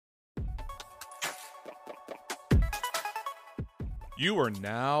You are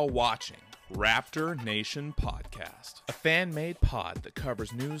now watching Raptor Nation Podcast, a fan-made pod that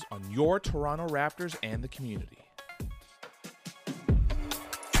covers news on your Toronto Raptors and the community.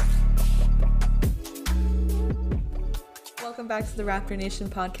 Welcome back to the Raptor Nation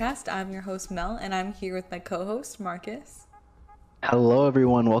Podcast. I'm your host, Mel, and I'm here with my co-host, Marcus. Hello,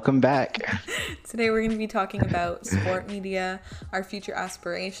 everyone. Welcome back. Today we're going to be talking about sport media, our future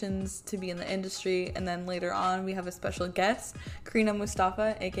aspirations to be in the industry, and then later on we have a special guest, Karina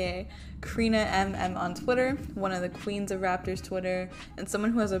Mustafa, aka Karina MM on Twitter, one of the queens of Raptors Twitter, and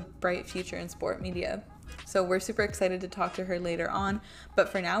someone who has a bright future in sport media. So we're super excited to talk to her later on, but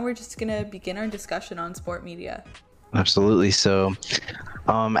for now we're just going to begin our discussion on sport media. Absolutely. So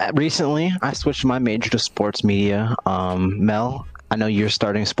recently I switched my major to sports media. Mel, I know you're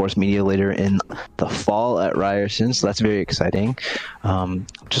starting sports media later in the fall at Ryerson, so that's very exciting.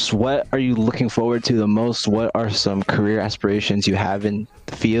 Just what are you looking forward to the most? What are some career aspirations you have in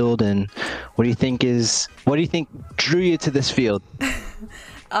the field, and what do you think drew you to this field?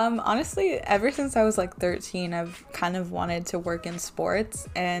 Honestly, ever since I was like 13, I've kind of wanted to work in sports,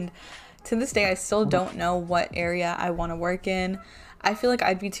 and to this day, I still don't know what area I want to work in. I feel like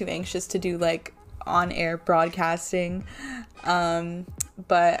I'd be too anxious to do like on-air broadcasting,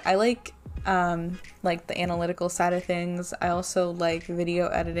 but I like the analytical side of things. I also like video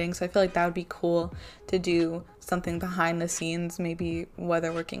editing, so I feel like that would be cool to do something behind the scenes, maybe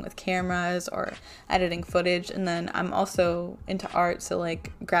whether working with cameras or editing footage. And then I'm also into art, so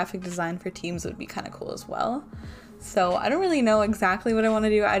like graphic design for teams would be kind of cool as well. So I don't really know exactly what I want to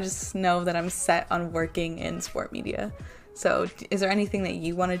do. I just know that I'm set on working in sport media. So is there anything that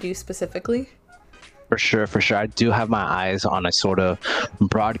you want to do specifically? For sure. I do have my eyes on a sort of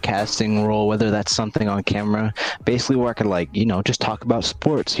broadcasting role, whether that's something on camera, basically where I could just talk about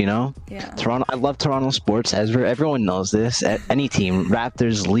sports, Yeah. Toronto, I love Toronto sports, as everyone knows this. Any team,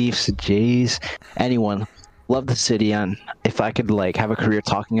 Raptors, Leafs, Jays, anyone, love the city. And if I could have a career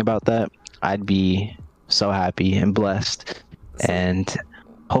talking about that, I'd be so happy and blessed, and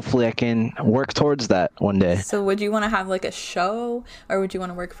hopefully I can work towards that one day. So would you want to have like a show, or would you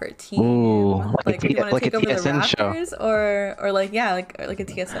want to work for a team? Ooh, would you want to take over the Raptors, or like a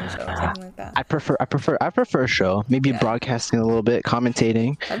TSN show or something like that? I prefer a show, maybe broadcasting a little bit,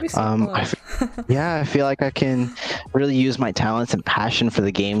 commentating. That'd be so cool. Yeah, I feel like I can really use my talents and passion for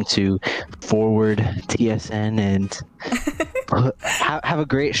the game to forward TSN and have a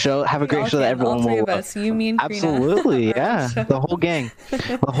great show. Have a great show that everyone all three will of us, you, me, and Karina. Absolutely, yeah. The whole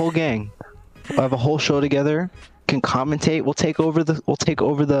gang. We'll have a whole show together. Can commentate. We'll take over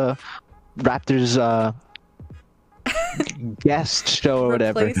the Raptors guest show or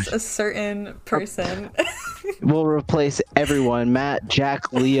whatever. Replace a certain person. We'll replace everyone. Matt,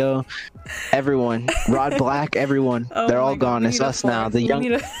 Jack, Leo, everyone. Rod Black, everyone. Oh They're all gone. It's us now. We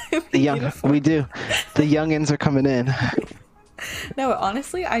do. The youngins are coming in. No,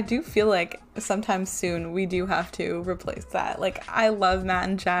 honestly, I do feel like sometime soon we do have to replace that. Like, I love Matt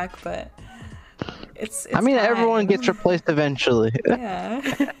and Jack, but it's time. Everyone gets replaced eventually.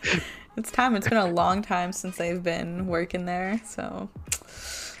 Yeah. It's time. It's been a long time since they've been working there, so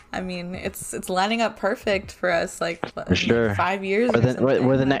it's lining up perfect for us. For sure. 5 years.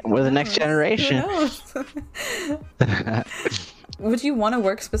 We're the next generation. Would you want to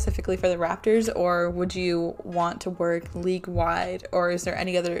work specifically for the Raptors, or would you want to work league-wide, or is there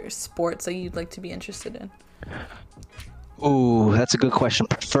any other sports that you'd like to be interested in? Ooh, that's a good question.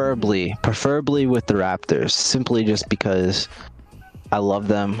 Preferably with the Raptors, simply just because I love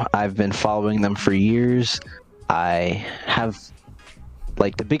them. I've been following them for years. I have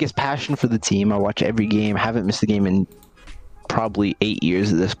the biggest passion for the team. I watch every game. Haven't missed a game in probably 8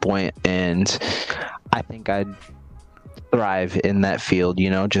 years at this point, and I think I'd thrive in that field,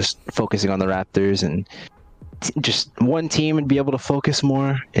 just focusing on the Raptors and just one team and be able to focus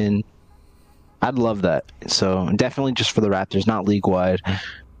more, and I'd love that. So definitely just for the Raptors, not league-wide.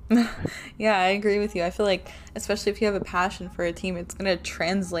 Yeah, I agree with you. I feel like, especially if you have a passion for a team, it's going to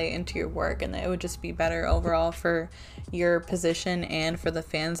translate into your work, and it would just be better overall for your position and for the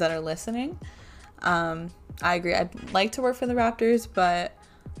fans that are listening. I agree. I'd like to work for the Raptors, but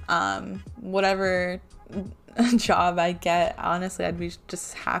whatever job I get, honestly, I'd be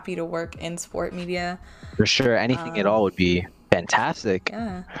just happy to work in sport media. For sure. Anything at all would be fantastic.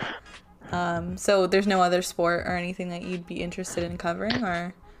 Yeah. So there's no other sport or anything that you'd be interested in covering,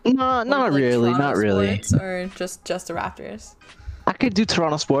 or no, not really, sports, or just the Raptors? I could do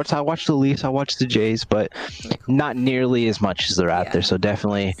Toronto sports. I watch the Leafs, I watch the Jays, but not nearly as much as the Raptors. Yeah. So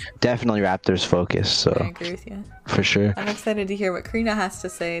definitely Raptors focus. So I agree with you. for sure. I'm excited to hear what Karina has to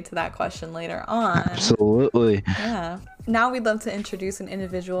say to that question later on. Absolutely. Yeah. Now we'd love to introduce an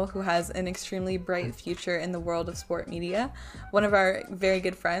individual who has an extremely bright future in the world of sport media. One of our very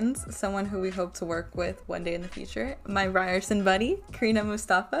good friends, someone who we hope to work with one day in the future. My Ryerson buddy, Karina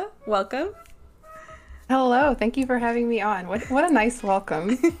Mustafa. Welcome. Hello, thank you for having me on. What a nice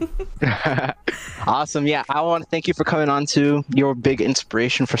welcome. Awesome. Yeah, I want to thank you for coming on too. You're a big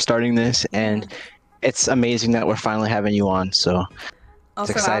inspiration for starting this, and it's amazing that we're finally having you on. So it's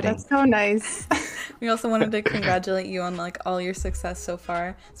exciting. Wow, that's so nice. We also wanted to congratulate you on like all your success so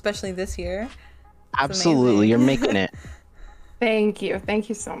far, especially this year. Absolutely, you're making it. Thank you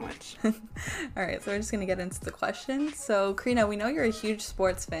so much. All right, so we're just gonna get into the questions. So Karina, we know you're a huge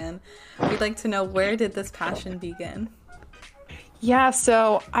sports fan. We'd like to know, where did this passion begin? Yeah,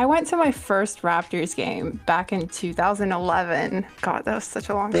 so I went to my first Raptors game back in 2011. God, that was such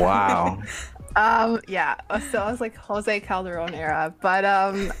a long time. Wow. Yeah, so it was like Jose Calderon era, but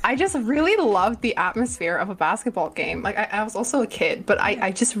I just really loved the atmosphere of a basketball game. Like I was also a kid, but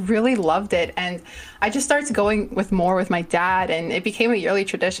I just really loved it, and I just started going with my dad, and it became a yearly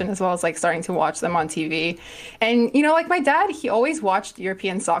tradition, as well as like starting to watch them on TV. And you know, like my dad, he always watched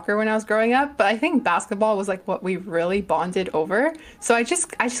European soccer when I was growing up, but I think basketball was like what we really bonded over. So I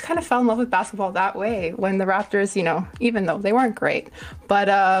just kind of fell in love with basketball that way when the Raptors, you know, even though they weren't great, but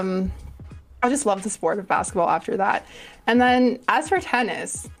I just loved the sport of basketball after that. And then as for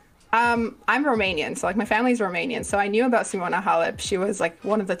tennis, I'm Romanian, so like my family's Romanian, so I knew about Simona Halep. She was like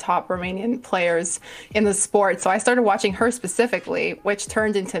one of the top Romanian players in the sport, so I started watching her specifically, which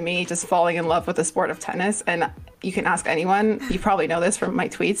turned into me just falling in love with the sport of tennis. And you can ask anyone, you probably know this from my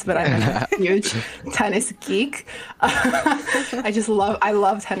tweets, but I'm a huge tennis geek. I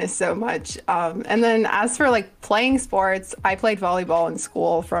love tennis so much. And then as for like playing sports, I played volleyball in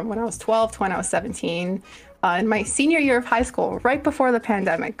school from when I was 12 to when I was 17. In my senior year of high school, right before the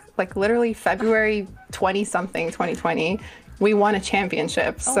pandemic, like literally February 2020, we won a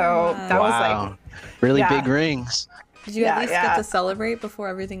championship. So that was like really big rings. Did you at least get to celebrate before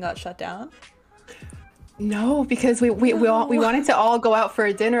everything got shut down? No, because we wanted to all go out for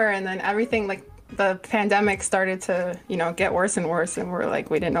a dinner, and then everything, like the pandemic started to, you know, get worse and worse, and we're like,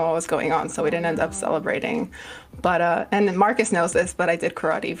 we didn't know what was going on, so we didn't end up celebrating. But and Marcus knows this, but I did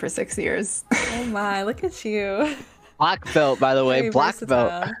karate for 6 years. Oh my, look at you. Black belt, by the way. Very Black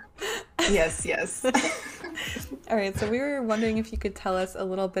versatile. belt. Yes. All right, so we were wondering if you could tell us a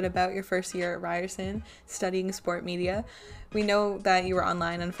little bit about your first year at Ryerson studying sport media. We know that you were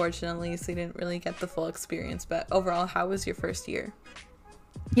online, unfortunately, so you didn't really get the full experience, but overall, how was your first year?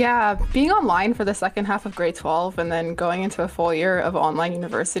 Yeah, being online for the second half of grade 12 and then going into a full year of online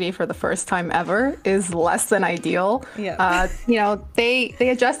university for the first time ever is less than ideal. Yeah. You know, they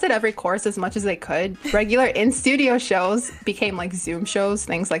adjusted every course as much as they could. Regular in-studio shows became like Zoom shows,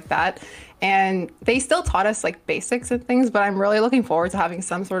 things like that. And they still taught us like basics and things, but I'm really looking forward to having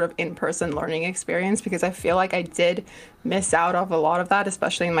some sort of in-person learning experience, because I feel like I did miss out on a lot of that,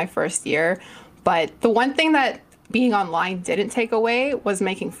 especially in my first year. But the one thing that being online didn't take away was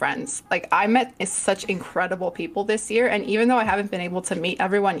making friends. Like I met such incredible people this year, and even though I haven't been able to meet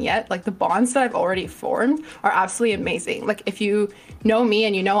everyone yet, like the bonds that I've already formed are absolutely amazing. Like if you know me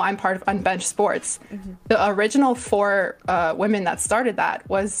and you know I'm part of Unbenched Sports, the original 4 women that started that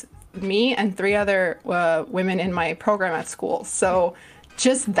was me and 3 other women in my program at school. So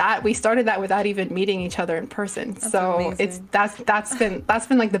just that, we started that without even meeting each other in person. That's so amazing. that's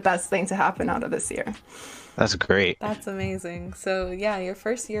been like the best thing to happen out of this year. That's great. That's amazing. So yeah, your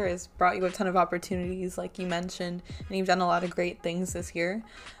first year has brought you a ton of opportunities, like you mentioned, and you've done a lot of great things this year.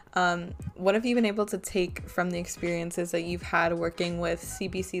 What have you been able to take from the experiences that you've had working with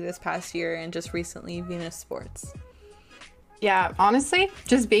CBC this past year and just recently Venus Sports? Yeah, honestly,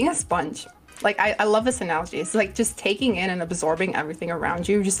 just being a sponge. Like, I love this analogy. It's like just taking in and absorbing everything around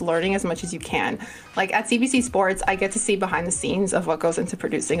you, just learning as much as you can. Like at CBC Sports, I get to see behind the scenes of what goes into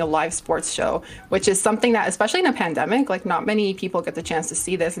producing a live sports show, which is something that, especially in a pandemic, like not many people get the chance to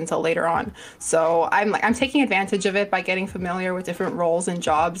see this until later on. So I'm taking advantage of it by getting familiar with different roles and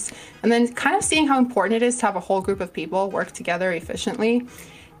jobs, and then kind of seeing how important it is to have a whole group of people work together efficiently.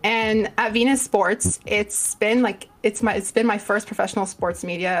 And at Venus Sports, it's been my first professional sports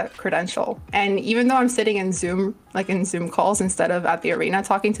media credential. And even though I'm sitting in Zoom calls instead of at the arena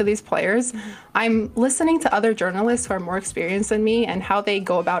talking to these players, I'm listening to other journalists who are more experienced than me and how they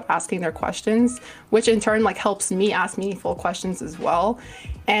go about asking their questions, which in turn helps me ask meaningful questions as well.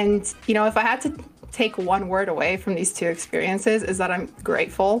 And, you know, if I had to take one word away from these two experiences is that I'm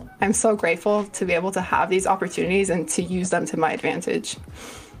grateful. I'm so grateful to be able to have these opportunities and to use them to my advantage.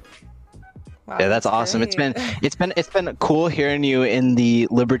 Wow, Yeah, that's awesome. great. It's been cool hearing you in the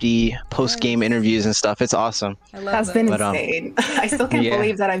Liberty post game interviews and stuff. It's awesome. I love That's that. been But, insane. I still can't yeah.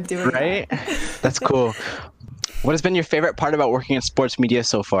 believe that I'm doing Right? that. That's cool. What has been your favorite part about working in sports media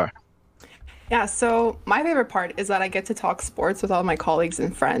so far? Yeah, so my favorite part is that I get to talk sports with all my colleagues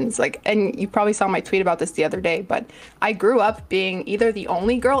and friends. Like, and you probably saw my tweet about this the other day, but I grew up being either the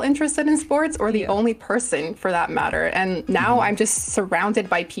only girl interested in sports or the only person for that matter. And now I'm just surrounded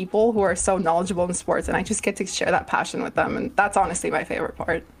by people who are so knowledgeable in sports, and I just get to share that passion with them. And that's honestly my favorite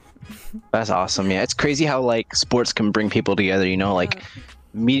part. That's awesome. Yeah, it's crazy how like sports can bring people together. You know, like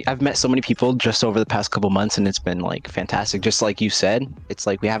I've met so many people just over the past couple months, and it's been like fantastic. Just like you said, it's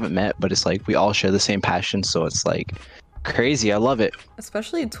like we haven't met, but it's like we all share the same passion. So it's like crazy. I love it.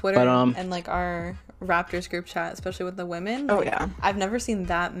 Especially Twitter But, and like our Raptors group chat, especially with the women. Oh, like, yeah. I've never seen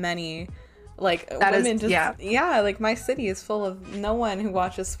that many like That is- women just yeah. like my city is full of no one who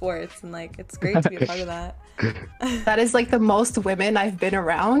watches sports, and like it's great to be a part of that. That is like the most women I've been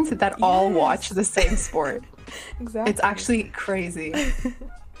around that all Yes. watch the same sport. Exactly. It's actually crazy.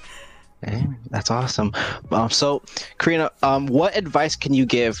 That's awesome. So, Karina, what advice can you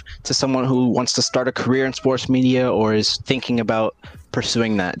give to someone who wants to start a career in sports media or is thinking about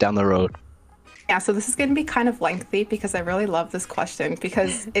pursuing that down the road? Yeah, so this is going to be kind of lengthy because I really love this question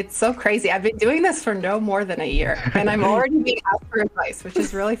because it's so crazy. I've been doing this for no more than a year and I'm already being asked for advice, which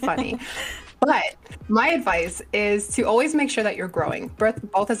is really funny. But my advice is to always make sure that you're growing,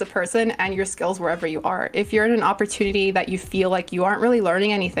 both as a person and your skills wherever you are. If you're in an opportunity that you feel like you aren't really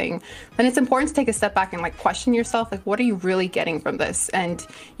learning anything, then it's important to take a step back and like question yourself, like, what are you really getting from this? And,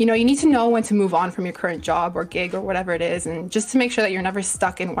 you know, you need to know when to move on from your current job or gig or whatever it is. And just to make sure that you're never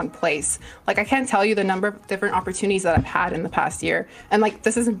stuck in one place. Like, I can't tell you the number of different opportunities that I've had in the past year. And like,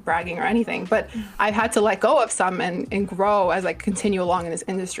 this isn't bragging or anything, but I've had to let go of some and grow as I continue along in this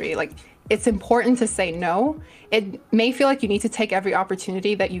industry. Like, it's important to say no. It may feel like you need to take every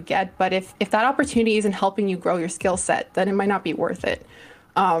opportunity that you get, but if that opportunity isn't helping you grow your skill set, then it might not be worth it.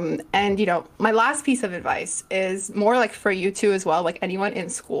 And, you know, my last piece of advice is more like for you too as well, like anyone in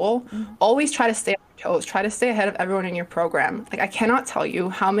school, always try to stay on your toes, try to stay ahead of everyone in your program. Like, I cannot tell you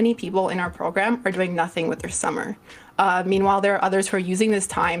how many people in our program are doing nothing with their summer. Meanwhile, there are others who are using this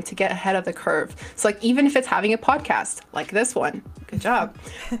time to get ahead of the curve. So like, even if it's having a podcast like this one, good job,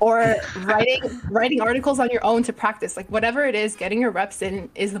 or writing articles on your own to practice, like whatever it is, getting your reps in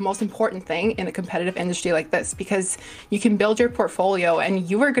is the most important thing in a competitive industry like this, because you can build your portfolio and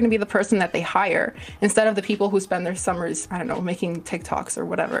you are going to be the person that they hire instead of the people who spend their summers, I don't know, making TikToks or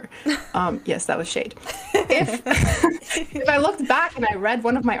whatever. Yes, that was shade. If I looked back and I read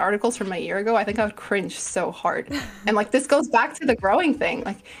one of my articles from a year ago, I think I would cringe so hard. And like, this goes back to the growing thing.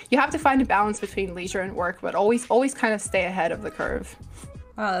 Like, you have to find a balance between leisure and work, but always kind of stay ahead of the curve.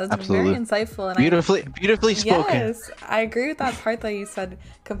 Wow, that's Absolutely. very insightful. And Beautifully spoken. Yes, I agree with that part that you said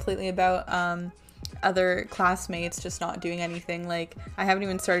completely about other classmates just not doing anything. Like, I haven't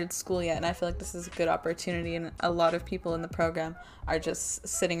even started school yet, and I feel like this is a good opportunity, and a lot of people in the program are just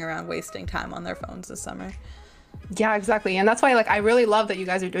sitting around wasting time on their phones this summer. Yeah, exactly. And that's why, like, I really love that you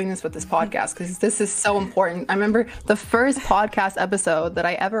guys are doing this with this podcast, because this is so important. I remember the first podcast episode that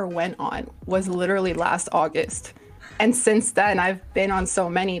I ever went on was literally last August. And since then, I've been on so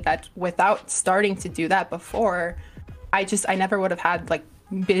many that without starting to do that before, I never would have had, like,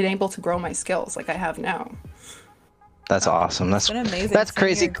 been able to grow my skills like I have now. That's awesome. That's been amazing That's seeing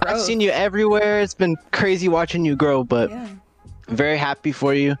crazy. your I've growth. seen you everywhere. It's been crazy watching you grow, but Yeah. I'm very happy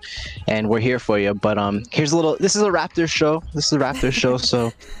for you, and we're here for you. But here's a little. This is a Raptors show.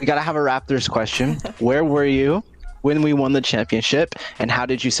 So we gotta have a Raptors question. Where were you when we won the championship, and how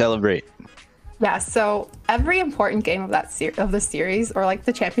did you celebrate? Yeah, so every important game of the series, or like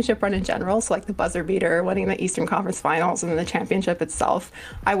the championship run in general, so like the buzzer beater, winning the Eastern Conference Finals, and then the championship itself,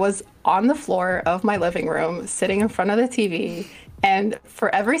 I was on the floor of my living room, sitting in front of the TV, and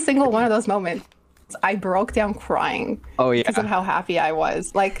for every single one of those moments, I broke down crying. Oh, yeah. Because of how happy I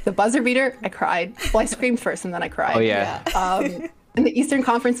was. Like the buzzer beater, I cried. Well, I screamed first and then I cried. Oh yeah. In the Eastern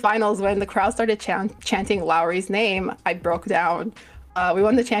Conference Finals, when the crowd started chanting Lowry's name, I broke down. We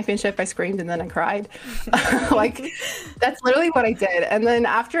won the championship, I screamed and then I cried. Like, that's literally what I did. And then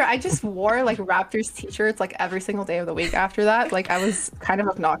after, I just wore like Raptors t-shirts like every single day of the week after that. Like, I was kind of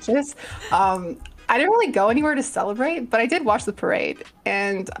obnoxious. I didn't really go anywhere to celebrate, but I did watch the parade.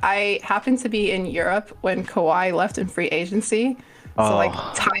 And I happened to be in Europe when Kawhi left in free agency. So like,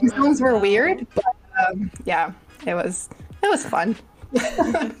 time zones were weird, but yeah, it was fun.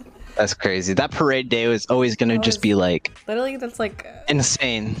 That's crazy. That parade day was always gonna That just was- be like Literally, that's like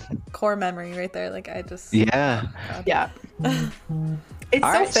insane. core memory right there. Like I just Yeah. God. Yeah. It's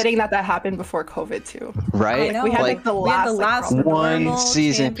All so right. fitting that happened before COVID too. Right. I know. We had Like, the we had the last, last like, one normal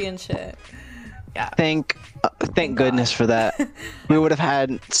season. championship. Yeah. thank Thank goodness God. for that. We would have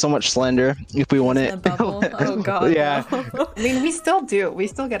had so much slander if we won In it. a bubble. Oh God. Yeah. no. I mean, we still do. We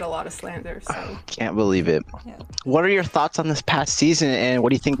still get a lot of slander. So Can't believe it. Yeah. What are your thoughts on this past season, and what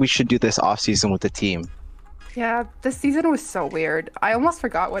do you think we should do this off season with the team? yeah, this season was so weird. I almost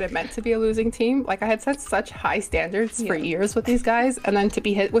forgot what it meant to be a losing team. Like I had set such high standards for Yeah. years with these guys, and then to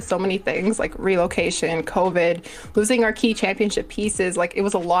be hit with so many things like relocation, COVID, losing our key championship pieces, like it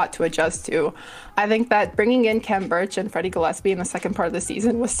was a lot to adjust to. I think that bringing in Kem Birch and Freddie Gillespie in the second part of the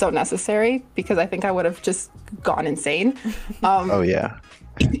season was so necessary because I think I would have just gone insane. Oh yeah.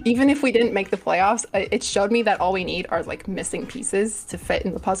 Even if we didn't make the playoffs, it showed me that all we need are like missing pieces to fit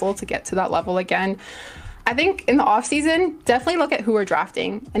in the puzzle to get to that level again. I think in the offseason, definitely look at who we're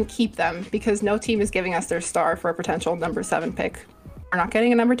drafting and keep them because no team is giving us their star for a potential number 7 pick. We're not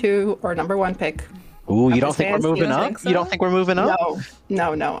getting a number 2 or number 1 pick. Ooh, you don't think we're fans, you moving don't up? think so? You don't think we're moving up?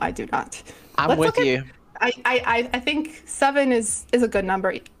 No, I do not. I'm Let's with look at- you. I think 7 is a good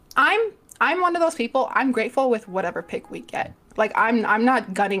number. I'm one of those people. I'm grateful with whatever pick we get. Like I'm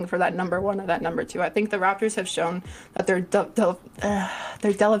not gunning for that number 1 or that number 2. I think the Raptors have shown that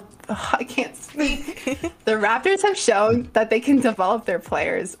I can't speak. The Raptors have shown that they can develop their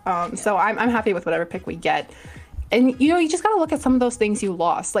players. So I'm happy with whatever pick we get. And you just got to look at some of those things you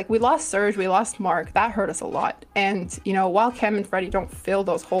lost. Like we lost Serge, we lost Mark. That hurt us a lot. And while Kem and Freddie don't fill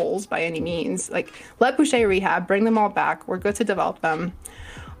those holes by any means, like let Boucher rehab, bring them all back. We're good to develop them.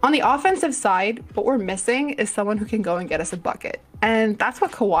 On the offensive side, what we're missing is someone who can go and get us a bucket. And that's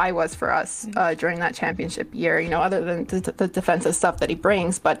what Kawhi was for us during that championship year, other than the defensive stuff that he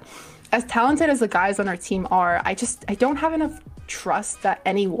brings. But as talented as the guys on our team are, I don't have enough trust that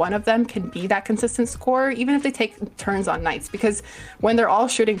any one of them can be that consistent scorer, even if they take turns on nights. Because when they're all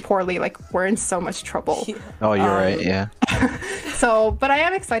shooting poorly, like we're in so much trouble. Oh, you're right. Yeah. So, but I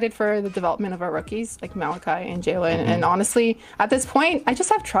am excited for the development of our rookies like Malachi and Jalen. And honestly, at this point, I just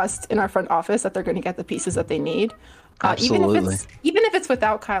have trust in our front office that they're going to get the pieces that they need. Absolutely. Even if it's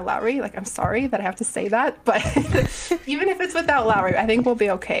without Kyle Lowry, like I'm sorry that I have to say that, but even if it's without Lowry, I think we'll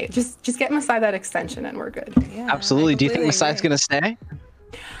be okay. Just get Masai that extension and we're good. Yeah, Absolutely. I Do you think completely Masai's agree. gonna stay?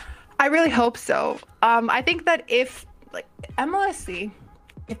 I really hope so. I think that if like MLSC,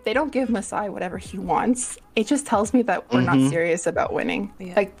 if they don't give Masai whatever he wants, it just tells me that we're not serious about winning.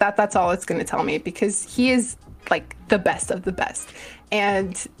 Yeah. Like that's all it's going to tell me because he is like the best of the best.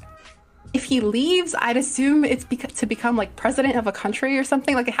 And if he leaves, I'd assume it's to become like president of a country or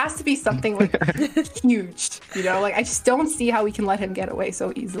something. Like it has to be something like huge, like I just don't see how we can let him get away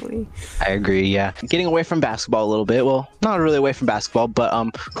so easily. I agree. Yeah. Getting away from basketball a little bit. Well, not really away from basketball, but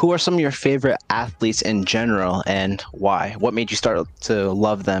who are some of your favorite athletes in general, and why? What made you start to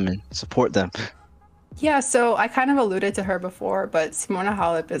love them and support them? Yeah, so I kind of alluded to her before, but Simona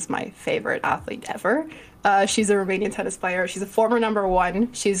Halep is my favorite athlete ever. She's a Romanian tennis player. She's a former number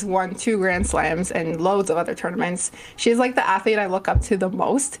 1. She's won 2 Grand Slams and loads of other tournaments. She's like the athlete I look up to the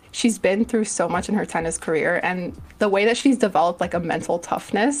most. She's been through so much in her tennis career, and the way that she's developed like a mental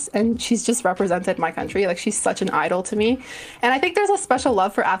toughness, and she's just represented my country. Like she's such an idol to me. And I think there's a special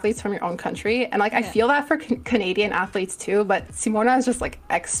love for athletes from your own country. And like I feel that for Canadian athletes too, but Simona is just like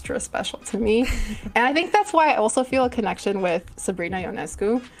extra special to me. And I think that's why I also feel a connection with Sabrina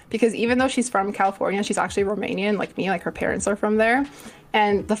Ionescu, because even though she's from California, she's actually Romanian like me, like her parents are from there.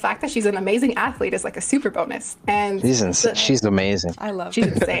 And the fact that she's an amazing athlete is like a super bonus. And She's amazing. I love she's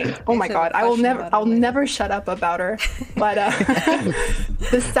her. insane. Oh my Answer God. the I'll question about her later. never shut up about her. But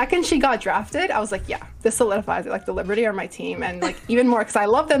the second she got drafted, I was like, yeah, this solidifies it. Like the Liberty are my team. And like even more because I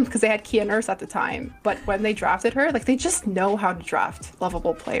love them because they had Kia Nurse at the time. But when they drafted her, like they just know how to draft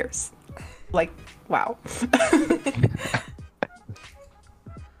lovable players. Like, wow.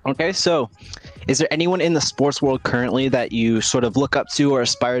 Okay, so is there anyone in the sports world currently that you sort of look up to or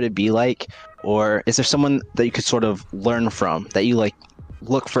aspire to be like? Or is there someone that you could sort of learn from, that you like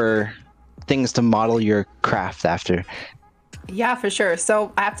look for things to model your craft after? Yeah, for sure.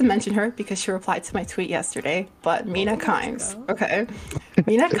 So I have to mention her because she replied to my tweet yesterday, but Mina Kimes. Okay.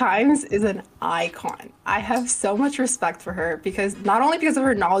 Mina Kimes is an icon. I have so much respect for her because not only because of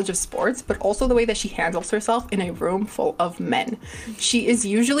her knowledge of sports, but also the way that she handles herself in a room full of men. She is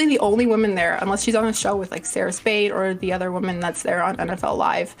usually the only woman there, unless she's on a show with like Sarah Spade or the other woman that's there on NFL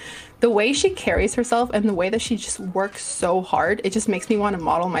Live. The way she carries herself and the way that she just works so hard, it just makes me want to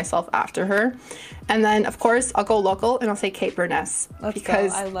model myself after her. And then, of course, I'll go local and I'll say Kate Burness.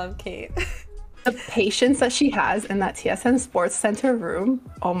 Because I love Kate. the patience that she has in that TSN Sports Center room,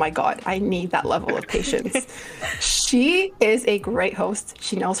 oh my God, I need that level of patience. She is a great host.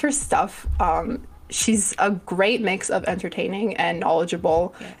 She knows her stuff. She's a great mix of entertaining and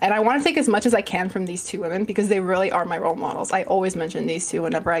knowledgeable. Yeah. And I want to take as much as I can from these two women because they really are my role models. I always mention these two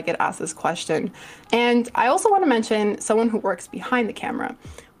whenever I get asked this question. And I also want to mention someone who works behind the camera,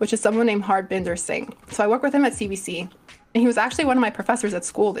 which is someone named Harbinder Singh. So I work with him at CBC, and he was actually one of my professors at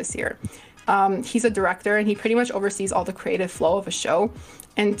school this year. He's a director, and he pretty much oversees all the creative flow of a show.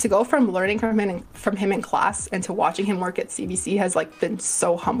 And to go from learning from him in class and to watching him work at CBC has like been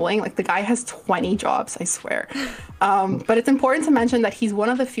so humbling. Like the guy has 20 jobs, I swear. But it's important to mention that he's one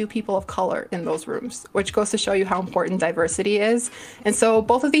of the few people of color in those rooms, which goes to show you how important diversity is. And so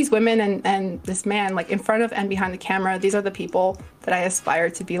both of these women and this man, like in front of and behind the camera, these are the people that I aspire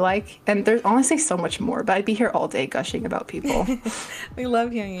to be like. And there's honestly so much more, but I'd be here all day gushing about people. We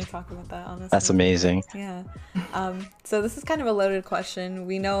love hearing you talk about that, honestly. That's amazing. Yeah. So this is kind of a loaded question.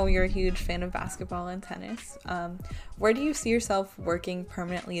 We know you're a huge fan of basketball and tennis. Where do you see yourself working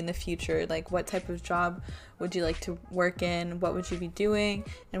permanently in the future? Like, what type of job would you like to work in? What would you be doing?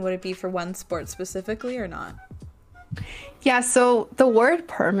 And would it be for one sport specifically or not? Yeah, so the word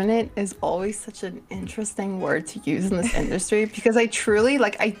permanent is always such an interesting word to use in this industry because I truly,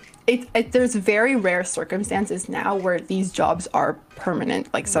 there's very rare circumstances now where these jobs are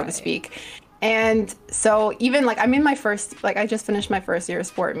permanent, like, so to speak. And so even like I'm in my first, like I just finished my first year of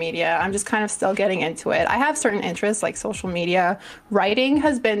sport media. I'm just kind of still getting into it. I have certain interests like social media. Writing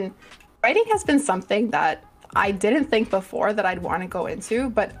has been something that I didn't think before that I'd want to go into,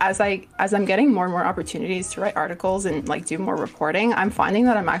 but as I'm getting more and more opportunities to write articles and like do more reporting, I'm finding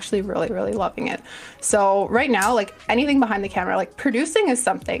that I'm actually really, really loving it. So right now, like anything behind the camera, like producing is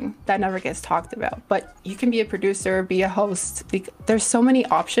something that never gets talked about, but you can be a producer, be a host. There's so many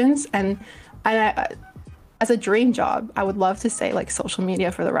options, and as a dream job, I would love to say like social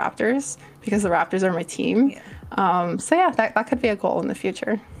media for the Raptors because the Raptors are my team. Yeah. So yeah, that could be a goal in the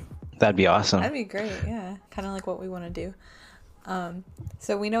future. That'd be awesome. That'd be great. Yeah, kind of like what we want to do.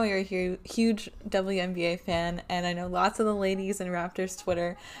 So we know you're a huge WNBA fan, and I know lots of the ladies in Raptors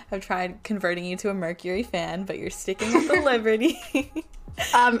Twitter have tried converting you to a Mercury fan, but you're sticking with the Liberty.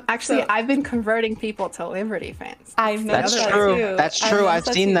 Actually, I've been converting people to Liberty fans. I know that's true. Too. That's true. I've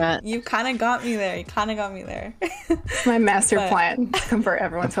seen that. You kind of got me there. It's my master plan: convert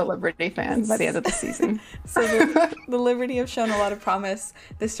everyone to a Liberty fan by the end of the season. So the Liberty have shown a lot of promise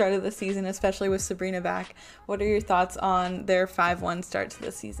this start of the season, especially with Sabrina back. What are your thoughts on their 5-1 start to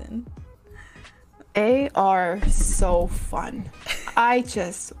the season? They are so fun.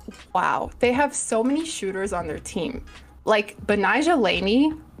 Wow. They have so many shooters on their team. Like Benijah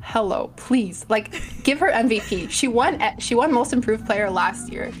Laney, hello, please. Like, give her MVP. She won Most Improved Player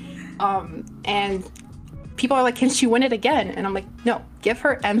last year. And people are like, can she win it again? And I'm like, no, give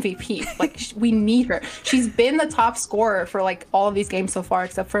her MVP. Like, we need her. She's been the top scorer for like all of these games so far,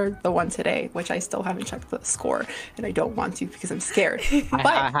 except for the one today, which I still haven't checked the score, and I don't want to because I'm scared.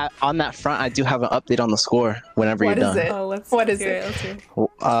 But on that front, I do have an update on the score whenever you're done. What is it?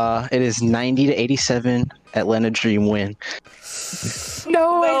 It is 90-87. Atlanta Dream win.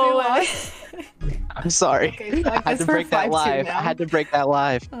 No way. I'm sorry. Okay, so I had to break that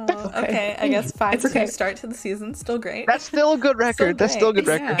live. Okay, I guess 5-2 start to the season. Still great. That's still a good record. That's still a good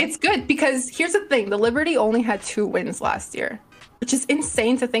record. It's good because here's the thing. The Liberty only had 2 wins last year, which is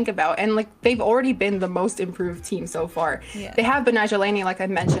insane to think about. And like they've already been the most improved team so far. Yeah. They have Benijah Laney, like I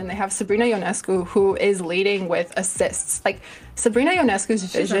mentioned. They have Sabrina Ionescu, who is leading with assists. Like Sabrina Ionescu's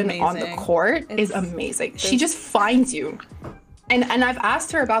vision on the court is amazing. She just finds you. And I've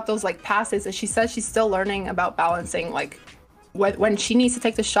asked her about those like passes, and she says she's still learning about balancing like when she needs to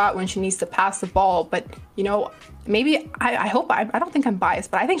take the shot, when she needs to pass the ball. But you know, maybe I don't think I'm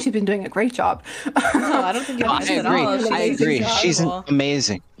biased, but I think she's been doing a great job. No, I don't think you're biased at all. I agree. She's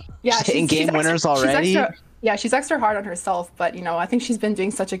amazing. Yeah, she's hitting game winners already. She's extra hard on herself, but you know, I think she's been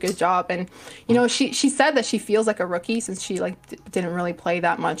doing such a good job. And you know, she said that she feels like a rookie since she like didn't really play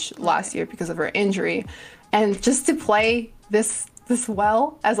that much last year because of her injury, and just to play this as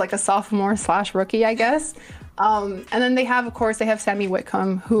well as like a sophomore slash rookie, I guess. And then they have Sammy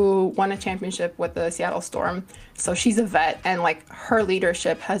Whitcomb, who won a championship with the Seattle Storm. So she's a vet, and like her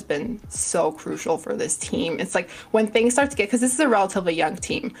leadership has been so crucial for this team. It's like when things start to get, because this is a relatively young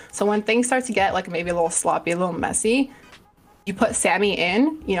team, so when things start to get like maybe a little sloppy, a little messy, you put Sammy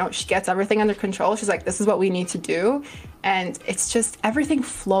in, she gets everything under control. She's like, this is what we need to do. And it's just, everything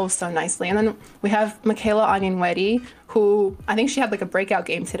flows so nicely. And then we have Michaela Onyenwere, who I think she had like a breakout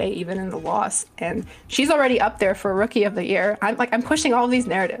game today, even in the loss. And she's already up there for Rookie of the Year. I'm pushing all of these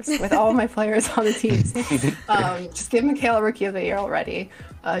narratives with all of my players on the teams. Just give Michaela Rookie of the Year already.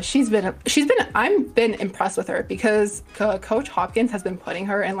 I've been impressed with her because Coach Hopkins has been putting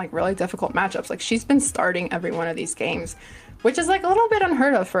her in like really difficult matchups. Like she's been starting every one of these games, which is like a little bit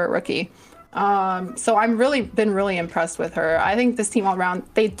unheard of for a rookie. So I'm been really impressed with her. I think this team all around,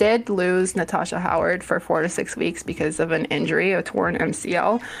 they did lose Natasha Howard for 4 to 6 weeks because of an injury, a torn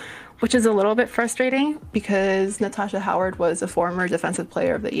MCL, which is a little bit frustrating because Natasha Howard was a former Defensive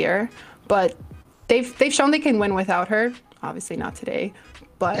Player of the Year, but they've shown they can win without her. Obviously not today,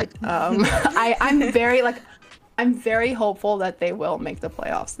 but I'm very hopeful that they will make the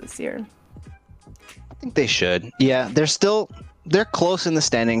playoffs this year. I think they should. Yeah, they're close in the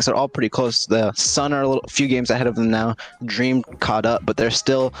standings. They're all pretty close. The Sun are a few games ahead of them now. Dream caught up, but they're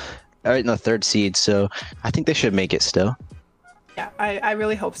still right in the 3rd seed. So I think they should make it still. Yeah, I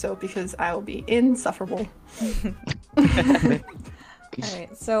really hope so because I will be insufferable. All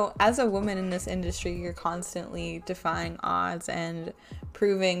right. So as a woman in this industry, you're constantly defying odds and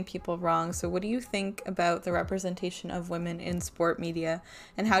proving people wrong. So what do you think about the representation of women in sport media?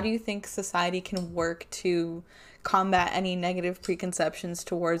 And how do you think society can work to combat any negative preconceptions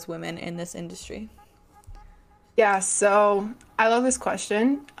towards women in this industry? Yeah, so I love this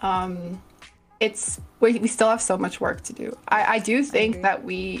question. We still have so much work to do. I do think that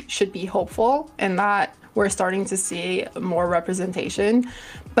we should be hopeful and that we're starting to see more representation.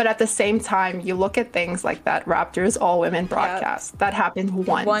 But at the same time, you look at things like that Raptors all-women broadcast that happened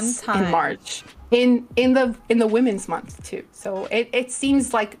once in March. In the women's month too. So it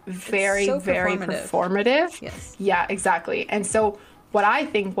seems like very performative. Yes. Yeah, exactly. And so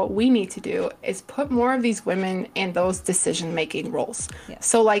what we need to do is put more of these women in those decision-making roles. Yes.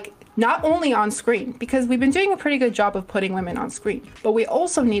 So like not only on screen, because we've been doing a pretty good job of putting women on screen, but we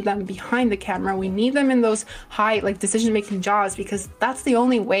also need them behind the camera. We need them in those high like decision-making jobs because that's the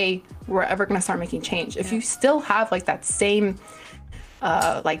only way we're ever going to start making change. If you still have like that same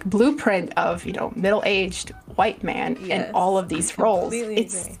like blueprint of middle-aged white man in all of these roles,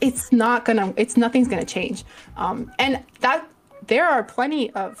 nothing's gonna change. And that there are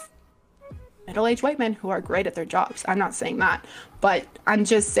plenty of middle-aged white men who are great at their jobs. I'm not saying that, but I'm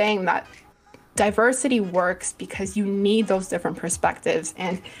just saying that diversity works because you need those different perspectives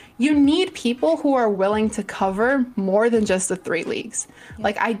and you need people who are willing to cover more than just the 3 leagues.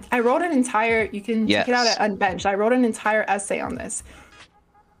 Like I wrote an entire, you can check it out at Unbenched. I wrote an entire essay on this.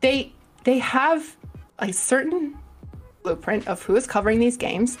 They have a certain blueprint of who is covering these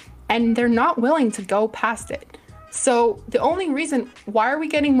games, and they're not willing to go past it. So the only reason why are we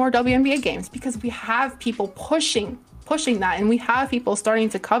getting more WNBA games? Because we have people pushing that, and we have people starting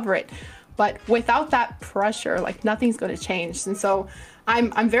to cover it. But without that pressure, like nothing's going to change. And so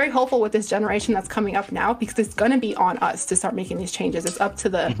I'm very hopeful with this generation that's coming up now because it's going to be on us to start making these changes. It's up to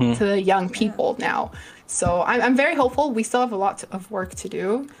the young people now. So I'm very hopeful. We still have a lot of work to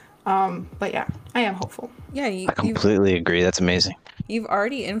do. But yeah, I am hopeful. Yeah, I completely agree. That's amazing. You've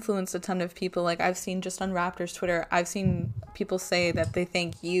already influenced a ton of people. Like I've seen just on Raptors Twitter, I've seen people say that they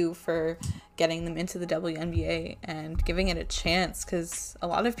thank you for getting them into the WNBA and giving it a chance because a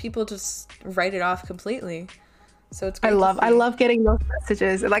lot of people just write it off completely. So it's great I love getting those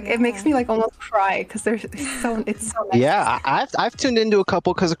messages. Like it makes me like almost cry because it's so nice. Yeah, I've tuned into a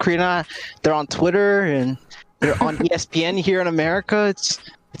couple because of Karina. They're on Twitter and they're on ESPN here in America.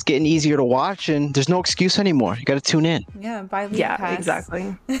 It's getting easier to watch and there's no excuse anymore. You got to tune in. Yeah, buy League Pass. Yeah,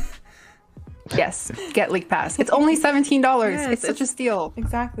 exactly. Yes, get League Pass. It's only $17. Yes, it's such a steal.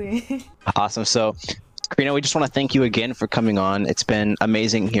 Exactly. Awesome. So, Karina, we just want to thank you again for coming on. It's been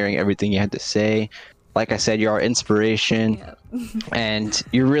amazing hearing everything you had to say. Like I said, you're our inspiration, and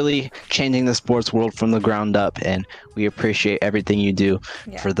you're really changing the sports world from the ground up, and we appreciate everything you do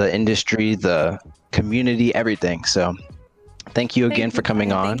for the industry, the community, everything. So thank you again for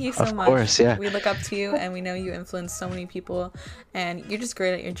coming on. Thank you so much. Of course, yeah. We look up to you, and we know you influence so many people, and you're just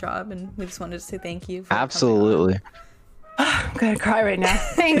great at your job, and we just wanted to say thank you. Absolutely. I'm gonna cry right now.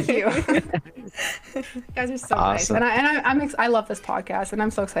 Thank you. You guys are so nice, Awesome. and I love this podcast, and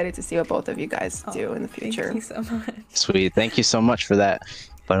I'm so excited to see what both of you guys do in the future. Thank you so much. Sweet. Thank you so much for that.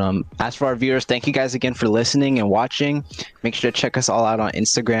 But as for our viewers, thank you guys again for listening and watching. Make sure to check us all out on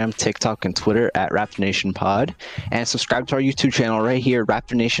Instagram, TikTok, and Twitter at Raptor Nation Pod. And subscribe to our YouTube channel right here,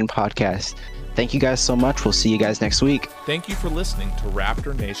 Raptor Nation Podcast. Thank you guys so much. We'll see you guys next week. Thank you for listening to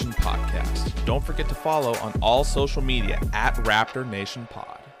Raptor Nation Podcast. Don't forget to follow on all social media at Raptor Nation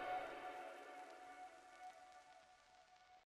Pod.